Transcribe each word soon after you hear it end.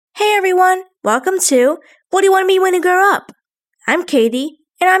Hey everyone, welcome to What Do You Want to Be When You Grow Up? I'm Katie,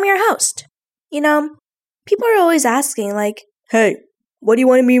 and I'm your host. People are always asking hey, what do you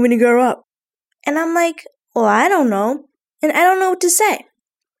want to be when you grow up? And I'm like, well, I don't know, and I don't know what to say.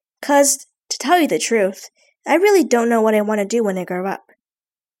 'Cause, to tell you the truth, I really don't know what I want to do when I grow up.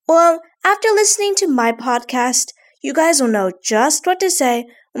 Well, after listening to my podcast, you guys will know just what to say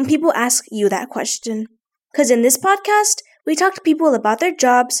when people ask you that question. 'Cause in this podcast, we talk to people about their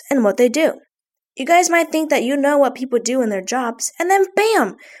jobs and what they do. You guys might think that you know what people do in their jobs, and then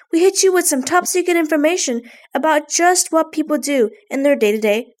bam! We hit you with some top secret information about just what people do in their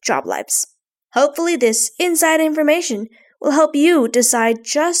day-to-day job lives. Hopefully this inside information will help you decide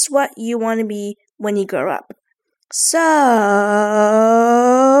just what you want to be when you grow up. So,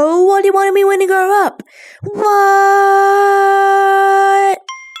 what do you want to be when you grow up? What?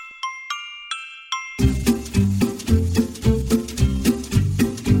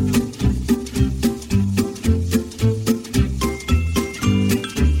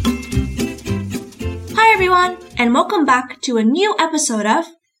 Hi everyone, and welcome back to a new episode of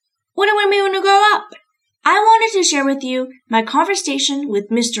What Do You Want to Be When You Grow Up? I wanted to share with you my conversation with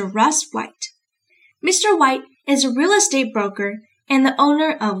Mr. Russ White. Mr. White is a real estate broker and the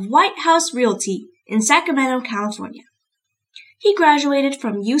owner of White House Realty in Sacramento, California. He graduated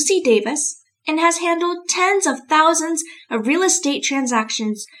from UC Davis and has handled tens of thousands of real estate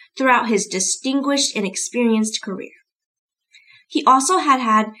transactions throughout his distinguished and experienced career. He also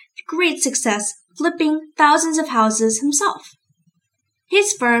had great success flipping thousands of houses himself.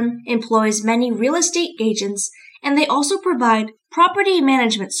 His firm employs many real estate agents, and they also provide property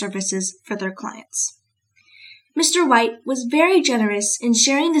management services for their clients. Mr. White was very generous in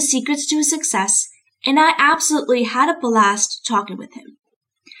sharing the secrets to his success, and I absolutely had a blast talking with him.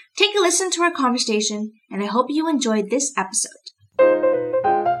 Take a listen to our conversation, and I hope you enjoyed this episode.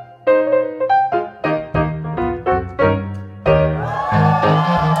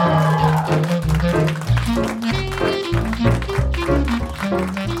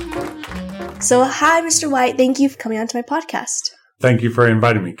 So, hi, Mr. White. Thank you for coming on to my podcast. Thank you for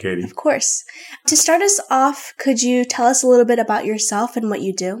inviting me, Katie. Of course. To start us off, could you tell us a little bit about yourself and what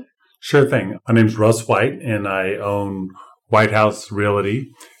you do? Sure thing. My name's Russ White, and I own White House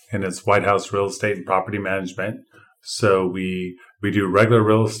Realty, and it's White House Real Estate and Property Management. So we do regular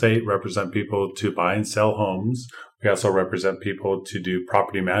real estate, represent people to buy and sell homes. We also represent people to do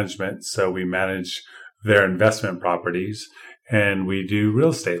property management. So we manage their investment properties, and we do real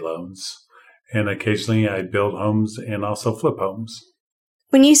estate loans. And occasionally I build homes and also flip homes.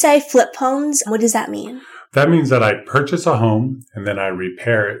 When you say flip homes, what does that mean? That means that I purchase a home and then I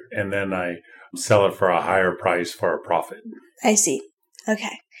repair it and then I sell it for a higher price for a profit. I see.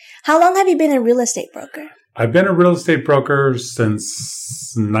 Okay. How long have you been a real estate broker? I've been a real estate broker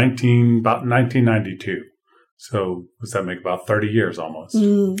since about 1992. So does that make about 30 years almost?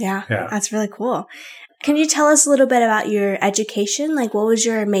 Yeah, that's really cool. Can you tell us a little bit about your education? What was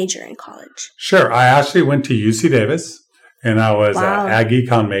your major in college? Sure. I actually went to UC Davis, and I was an ag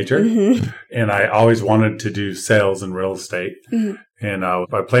econ major, and I always wanted to do sales and real estate. And I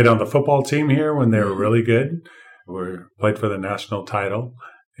played on the football team here when they were really good. We played for the national title,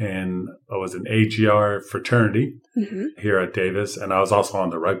 and I was an AGR fraternity here at Davis, and I was also on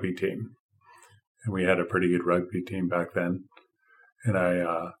the rugby team. And we had a pretty good rugby team back then. And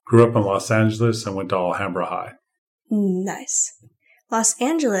I grew up in Los Angeles and went to Alhambra High. Nice. Los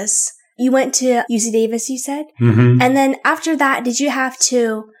Angeles. You went to UC Davis, you said? And then after that, did you have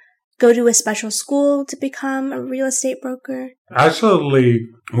to go to a special school to become a real estate broker? Actually,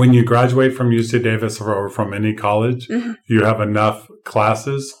 when you graduate from UC Davis or from any college, you have enough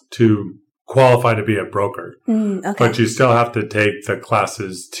classes to qualify to be a broker. Okay. But you still have to take the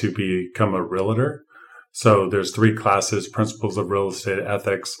classes to become a realtor. So there's 3 classes, Principles of Real Estate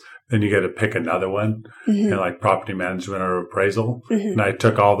Ethics. Then you get to pick another one, and property management or appraisal. And I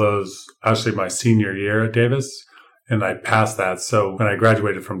took all those actually my senior year at Davis, and I passed that. So when I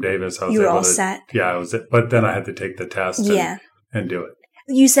graduated from Davis, I was able to set. Yeah, I was. But then I had to take the test and do it.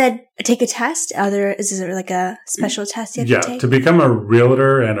 You said take a test? Is there a special test you have to take? To become a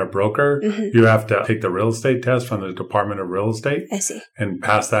realtor and a broker, you have to take the real estate test from the Department of Real Estate. I see. And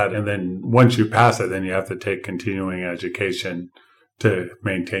pass that. And then once you pass it, then you have to take continuing education to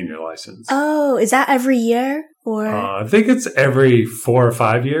maintain your license. Oh, is that every year? Or I think it's every 4 or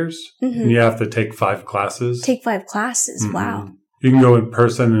 5 years. And you have to take 5 classes. Take 5 classes. Wow. You can go in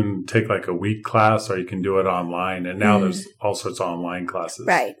person and take a week class, or you can do it online. And now there's all sorts of online classes.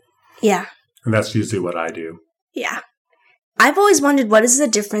 Right. Yeah. And that's usually what I do. Yeah. I've always wondered, what is the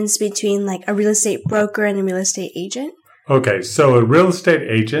difference between a real estate broker and a real estate agent? Okay, so a real estate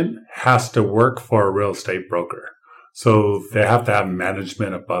agent has to work for a real estate broker. So they have to have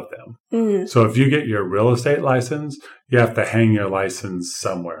management above them. Mm. So if you get your real estate license, you have to hang your license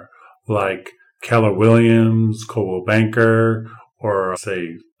somewhere, like Keller Williams, Coldwell Banker, or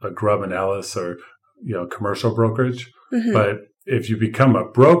say a Grubb and Ellis, or commercial brokerage. Mm-hmm. But if you become a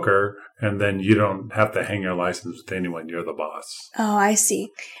broker, and then you don't have to hang your license with anyone, you're the boss. Oh, I see.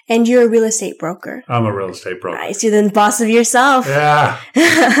 And you're a real estate broker. I'm a real estate broker. Nice. You're the boss of yourself. Yeah.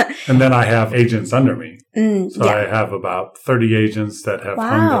 And then I have agents under me. I have about 30 agents that have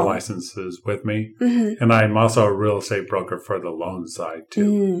hung their licenses with me. Mm-hmm. And I'm also a real estate broker for the loan side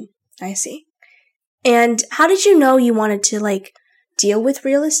too. I see. And how did you know you wanted to deal with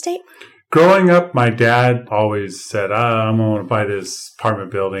real estate? Growing up, my dad always said, I want to buy this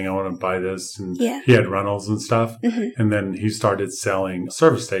apartment building. I want to buy this. And he had rentals and stuff. Mm-hmm. And then he started selling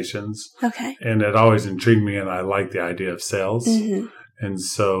service stations. Okay. And it always intrigued me, and I liked the idea of sales. Mm-hmm. And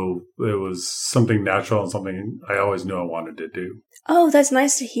so it was something natural and something I always knew I wanted to do. Oh, that's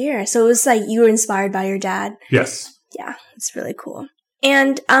nice to hear. So it was like you were inspired by your dad? Yes. Yeah, it's really cool.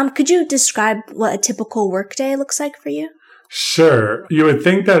 And could you describe what a typical workday looks like for you? Sure. You would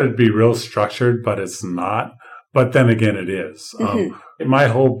think that it'd be real structured, but it's not. But then again, it is. Mm-hmm. My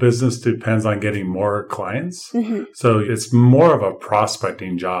whole business depends on getting more clients. Mm-hmm. So it's more of a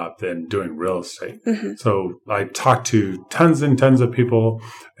prospecting job than doing real estate. Mm-hmm. So I talk to tons and tons of people,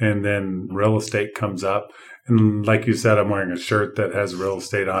 and then real estate comes up. And like you said, I'm wearing a shirt that has real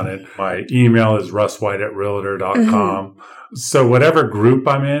estate on it. My email is russwhite@realtor.com. Mm-hmm. So whatever group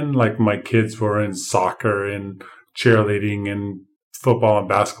I'm in, like my kids were in soccer and cheerleading and football and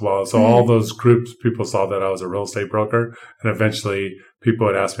basketball. So all those groups, people saw that I was a real estate broker. And eventually people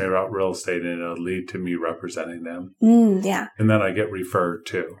would ask me about real estate, and it would lead to me representing them. Yeah. And then I get referred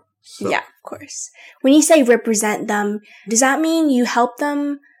too. So. Yeah, of course. When you say represent them, does that mean you help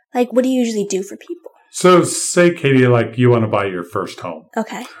them? What do you usually do for people? So say, Katie, you want to buy your first home.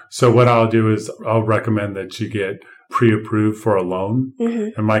 Okay. So what I'll do is I'll recommend that you get pre-approved for a loan.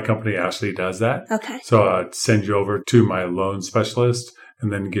 Mm-hmm. And my company actually does that. Okay. So I'd send you over to my loan specialist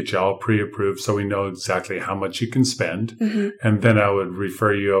and then get you all pre-approved so we know exactly how much you can spend. Mm-hmm. And then I would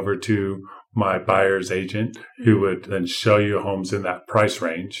refer you over to my buyer's agent who would then show you homes in that price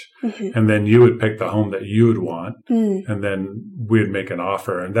range. Mm-hmm. And then you would pick the home that you would want. Mm. And then we'd make an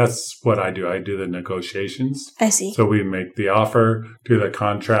offer. And that's what I do. I do the negotiations. I see. So we make the offer, do the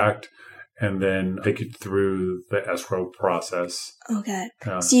contract, and then take you through the escrow process. Okay.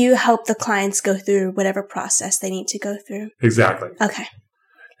 So you help the clients go through whatever process they need to go through? Exactly. Okay.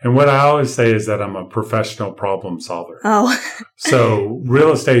 And what I always say is that I'm a professional problem solver. Oh. So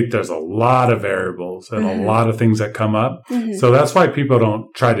real estate, there's a lot of variables and a lot of things that come up. Mm-hmm. So that's why people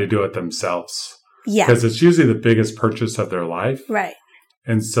don't try to do it themselves. Yeah. Because it's usually the biggest purchase of their life. Right.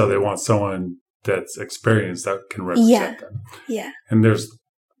 And so they want someone that's experienced that can represent them. Yeah. And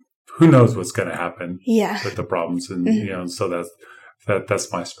who knows what's going to happen with the problems. And, so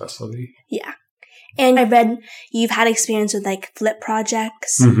that's my specialty. Yeah. And I read you've had experience with flip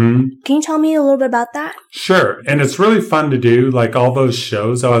projects. Mm-hmm. Can you tell me a little bit about that? Sure. And it's really fun to do, all those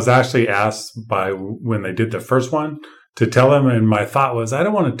shows. I was actually asked when they did the first one to tell them. And my thought was, I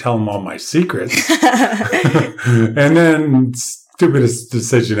don't want to tell them all my secrets. And then stupidest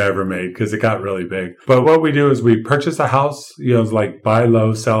decision I ever made because it got really big. But what we do is we purchase a house, buy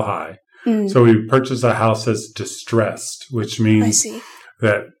low, sell high. Mm. So we purchase a house that's distressed, which means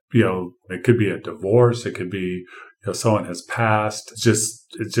that, it could be a divorce. It could be, someone has passed. It's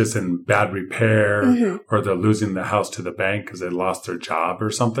just in bad repair or they're losing the house to the bank because they lost their job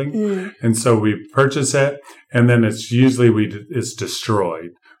or something. Mm. And so we purchase it and then it's usually it's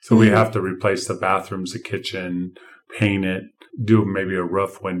destroyed. So we have to replace the bathrooms, the kitchen, paint it, do maybe a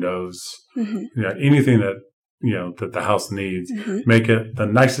roof, windows, anything that, that the house needs, make it the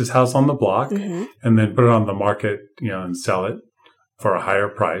nicest house on the block and then put it on the market, and sell it for a higher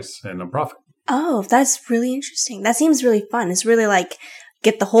price and a profit. Oh, that's really interesting. That seems really fun. It's really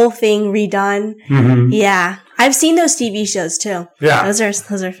get the whole thing redone. Mm-hmm. Yeah. I've seen those TV shows too. Yeah. Those are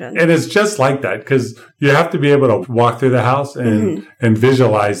fun. And it's just like that because you have to be able to walk through the house and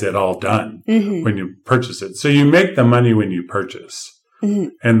visualize it all done when you purchase it. So you make the money when you purchase. Mm-hmm.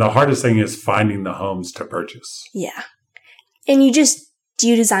 And the hardest thing is finding the homes to purchase. Yeah. And do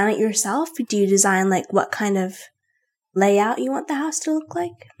you design it yourself? Do you design what kind of layout you want the house to look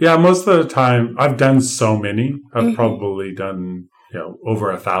like? Yeah, most of the time I've done so many. I've probably done, over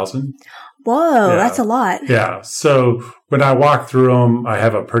 1,000. Whoa, that's a lot. Yeah. So when I walk through them, I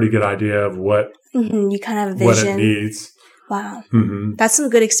have a pretty good idea of what you kind of have a vision. What it needs. Wow. Mm-hmm. That's some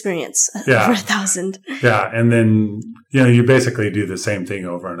good experience. Yeah. Over 1,000. Yeah. And then, you basically do the same thing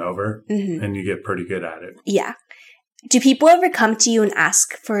over and over and you get pretty good at it. Yeah. Do people ever come to you and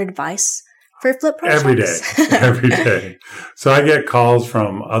ask for advice for flip projects? Every day. So I get calls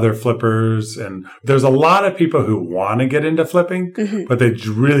from other flippers, and there's a lot of people who want to get into flipping, but they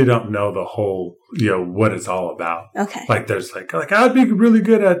really don't know the whole, what it's all about. Okay. Like there's like I'd be really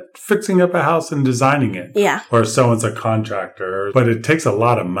good at fixing up a house and designing it. Yeah. Or someone's a contractor, but it takes a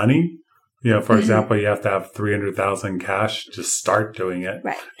lot of money. For example, you have to have $300,000 cash to start doing it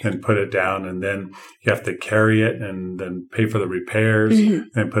and put it down. And then you have to carry it and then pay for the repairs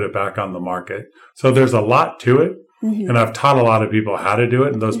and put it back on the market. So there's a lot to it. And I've taught a lot of people how to do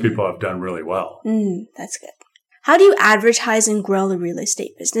it. And those people have done really well. That's good. How do you advertise and grow the real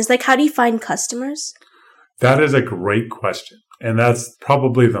estate business? Like, how do you find customers? That is a great question. And that's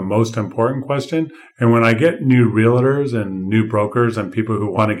probably the most important question. And when I get new realtors and new brokers and people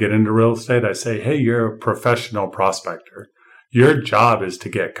who want to get into real estate, I say, hey, you're a professional prospector. Your job is to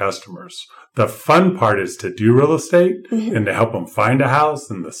get customers. The fun part is to do real estate and to help them find a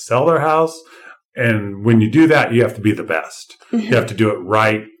house and to sell their house. And when you do that, you have to be the best. You have to do it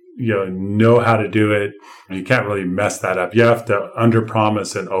right. Know how to do it. You can't really mess that up. You have to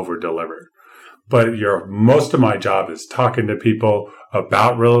underpromise and overdeliver. But most of my job is talking to people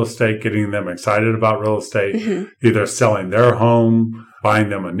about real estate, getting them excited about real estate, either selling their home, buying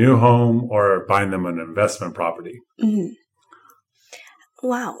them a new home, or buying them an investment property.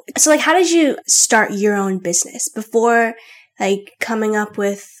 Wow. So how did you start your own business before coming up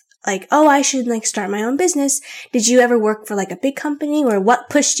with I should start my own business? Did you ever work for a big company, or what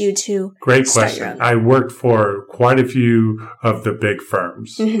pushed you to Great question. I worked for quite a few of the big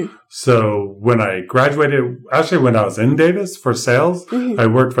firms. So when I graduated, actually when I was in Davis for sales, I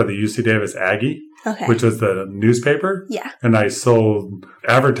worked for the UC Davis Aggie, which was the newspaper. Yeah. And I sold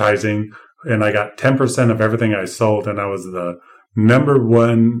advertising, and I got 10% of everything I sold. And I was the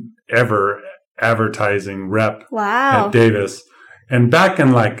 #1 ever advertising rep at Davis. And back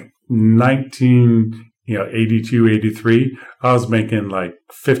in 1982, 83, I was making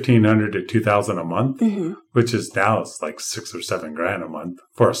 $1,500 to $2,000 a month, which is now it's $6,000 or $7,000 a month.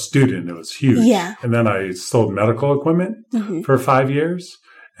 For a student, it was huge. Yeah. And then I sold medical equipment for 5 years.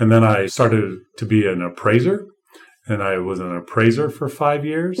 And then I started to be an appraiser. And I was an appraiser for 5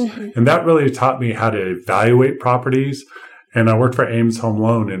 years. And that really taught me how to evaluate properties. And I worked for Ames Home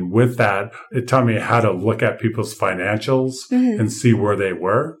Loan. And with that, it taught me how to look at people's financials and see where they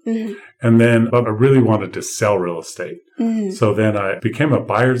were. And then I really wanted to sell real estate. So then I became a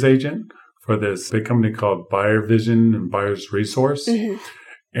buyer's agent for this big company called Buyer Vision and Buyer's Resource.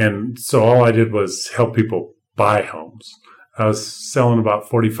 And so all I did was help people buy homes. I was selling about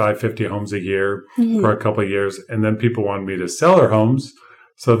 45, 50 homes a year for a couple of years. And then people wanted me to sell their homes.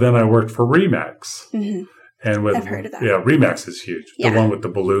 So then I worked for RE/MAX. And I've heard of that. Yeah, RE/MAX is huge. Yeah. The one with the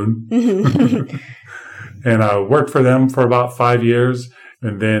balloon. And I worked for them for about 5 years.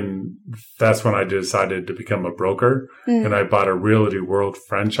 And then that's when I decided to become a broker. And I bought a Realty World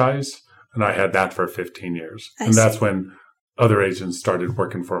franchise. And I had that for 15 years. And that's when other agents started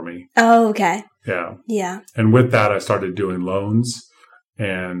working for me. Oh, okay. Yeah. Yeah. And with that, I started doing loans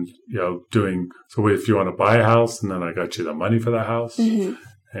and, so if you want to buy a house, and then I got you the money for the house.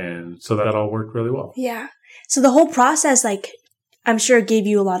 And so that all worked really well. Yeah. So the whole process, I'm sure gave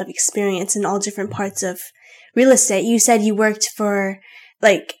you a lot of experience in all different parts of real estate. You said you worked for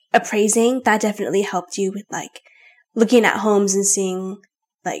appraising. That definitely helped you with looking at homes and seeing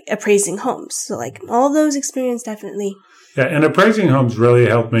appraising homes. So all those experience definitely. Yeah. And appraising homes really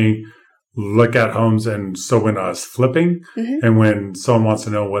helped me look at homes. And so when I was flipping and when someone wants to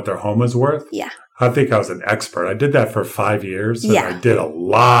know what their home is worth. Yeah. I think I was an expert. I did that for 5 years. And I did a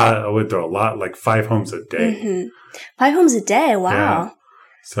lot. I went through a lot, 5 homes a day. 5 homes a day. Wow. Yeah.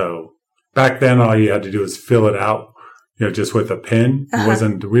 So back then, all you had to do was fill it out, just with a pen.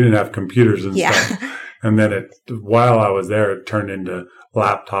 We didn't have computers and stuff. And then while I was there, it turned into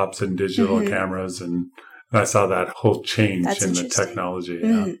laptops and digital cameras. And I saw that whole change in the technology.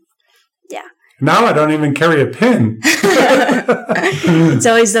 Yeah. Now I don't even carry a pen. It's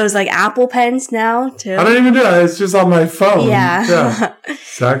always those Apple pens now too. I don't even do that. It's just on my phone. Yeah.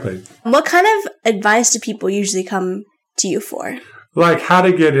 Exactly. What kind of advice do people usually come to you for? How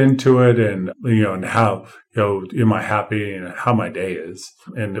to get into it and, and how, am I happy and how my day is.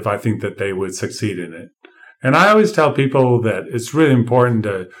 And if I think that they would succeed in it. And I always tell people that it's really important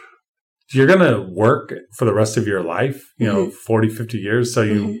you're going to work for the rest of your life, 40, 50 years. So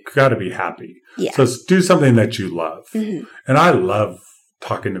you got to be happy. Yeah. So do something that you love. And I love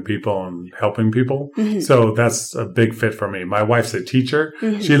talking to people and helping people. So that's a big fit for me. My wife's a teacher.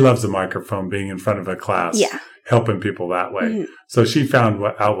 She loves the microphone, being in front of a class, helping people that way. So she found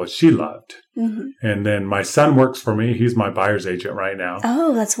out what she loved. And then my son works for me. He's my buyer's agent right now.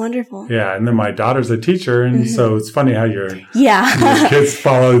 Oh, that's wonderful. Yeah. And then my daughter's a teacher. And so it's funny how your kids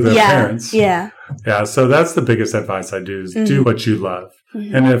follow their parents. Yeah. Yeah. So that's the biggest advice I do is do what you love.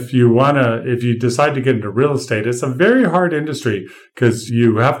 And if you decide to get into real estate, it's a very hard industry because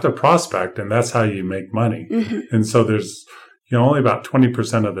you have to prospect and that's how you make money. And so there's, only about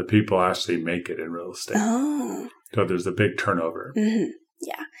 20% of the people actually make it in real estate. Oh. So there's a big turnover.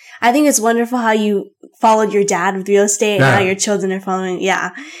 Yeah. I think it's wonderful how you followed your dad with real estate and how your children are following.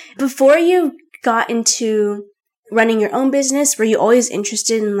 Yeah. Before you got into running your own business, were you always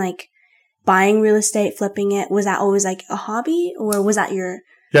interested in like buying real estate, flipping it? Was that always like a hobby or was that your...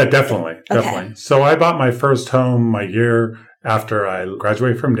 Yeah, definitely. Okay. Definitely. So I bought my first home a year after I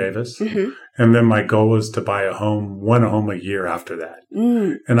graduated from Davis. And then my goal was to buy one home a year after that.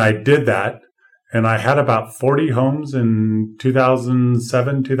 And I did that. And I had about 40 homes in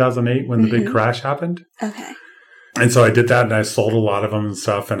 2007, 2008 when the big crash happened. Okay. And so I did that and I sold a lot of them and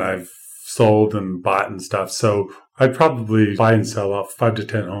stuff. And I've sold and bought and stuff. So I'd probably buy and sell off 5 to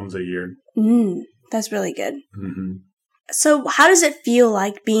 10 homes a year. That's really good. So how does it feel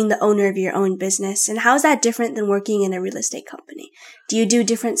like being the owner of your own business? And how is that different than working in a real estate company? Do you do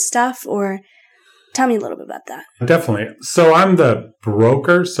different stuff or tell me a little bit about that? Definitely. So I'm the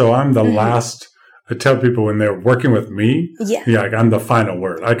broker. So I'm the last... I tell people when they're working with me, I'm the final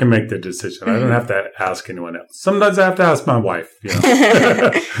word. I can make the decision. I don't have to ask anyone else. Sometimes I have to ask my wife,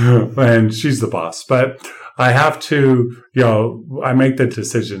 and she's the boss. But I have to, I make the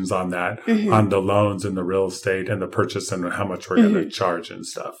decisions on that, on the loans and the real estate and the purchase and how much we're going to charge and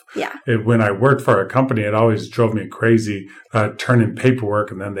stuff. Yeah. When I worked for a company, it always drove me crazy turning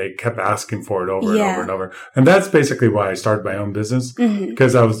paperwork, and then they kept asking for it over and over and over. And that's basically why I started my own business,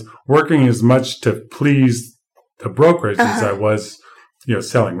 because I was working as much to please the brokerage as I was,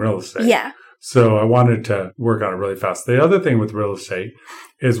 selling real estate. Yeah. So I wanted to work on it really fast. The other thing with real estate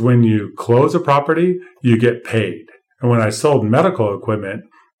is when you close a property, you get paid. And when I sold medical equipment,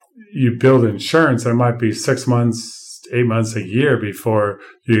 you build insurance. It might be 6 months, 8 months, a year before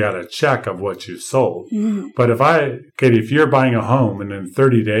you got a check of what you sold. But if you're buying a home and in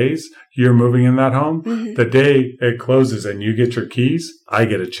 30 days, you're moving in that home, the day it closes and you get your keys, I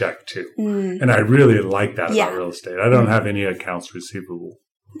get a check too. And I really like that about real estate. I don't have any accounts receivable.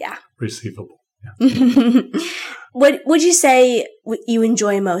 Yeah. What would you say you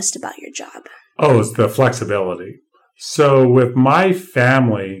enjoy most about your job? Oh, it's the flexibility. So with my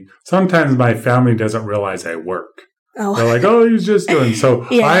family, sometimes my family doesn't realize I work. Oh. They're like, oh, he's just doing. So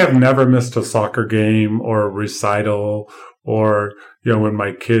I have never missed a soccer game or a recital or, when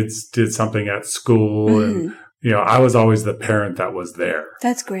my kids did something at school and, I was always the parent that was there.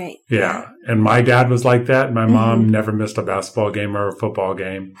 That's great. Yeah. And my dad was like that. My mom never missed a basketball game or a football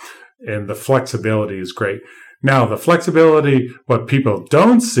game. And the flexibility is great. Now, the flexibility, what people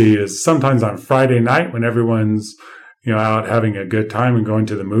don't see is sometimes on Friday night when everyone's, out having a good time and going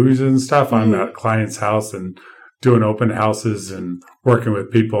to the movies and stuff, I'm at a client's house and doing open houses and working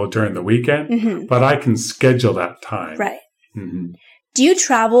with people during the weekend. But I can schedule that time. Right. Do you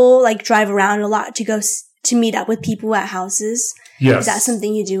travel, drive around a lot to go to meet up with people at houses? Yes. Is that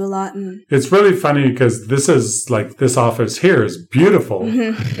something you do a lot? It's really funny because this office here is beautiful.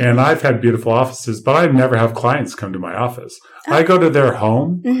 And I've had beautiful offices, but I never have clients come to my office. Oh. I go to their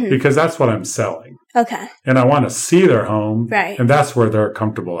home because that's what I'm selling. Okay. And I want to see their home. Right. And that's where they're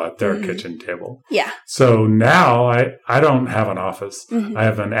comfortable at their kitchen table. Yeah. So now I don't have an office. I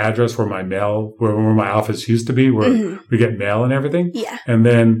have an address where my office used to be, where we get mail and everything. Yeah. And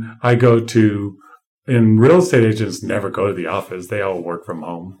then I and real estate agents never go to the office. They all work from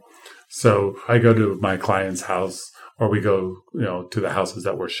home. So I go to my client's house or we go, to the houses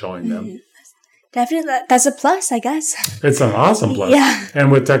that we're showing them. Definitely. That's a plus, I guess. It's an awesome plus. Yeah. And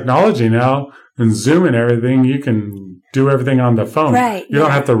with technology now and Zoom and everything, you can do everything on the phone. Right. You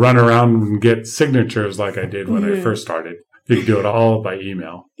don't have to run around and get signatures like I did when I first started. You can do it all by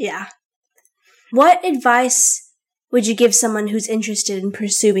email. Yeah. What advice would you give someone who's interested in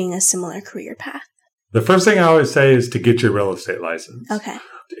pursuing a similar career path? The first thing I always say is to get your real estate license. Okay.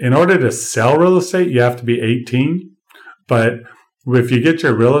 In order to sell real estate, you have to be 18. But if you get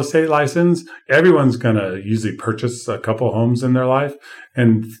your real estate license, everyone's going to usually purchase a couple homes in their life.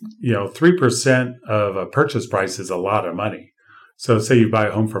 And, 3% of a purchase price is a lot of money. So say you buy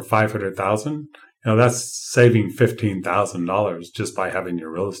a home for $500,000, that's saving $15,000 just by having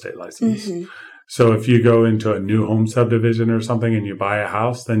your real estate license. So if you go into a new home subdivision or something and you buy a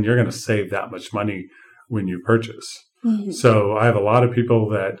house, then you're going to save that much money when you purchase. Mm-hmm. So I have a lot of people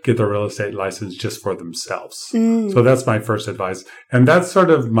that get their real estate license just for themselves. So that's my first advice. And that's sort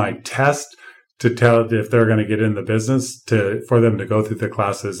of my test to tell if they're going to get in the business, for them to go through the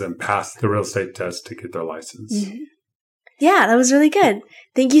classes and pass the real estate test to get their license. Mm-hmm. Yeah, that was really good.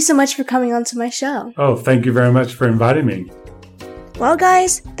 Thank you so much for coming on to my show. Oh, thank you very much for inviting me. Well,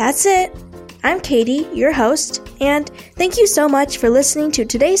 guys, that's it. I'm Katie, your host, and thank you so much for listening to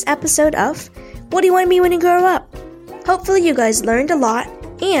today's episode of What Do You Want to Be When You Grow Up? Hopefully you guys learned a lot,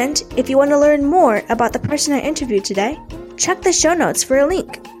 and if you want to learn more about the person I interviewed today, check the show notes for a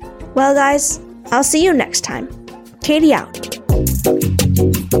link. Well, guys, I'll see you next time. Katie out.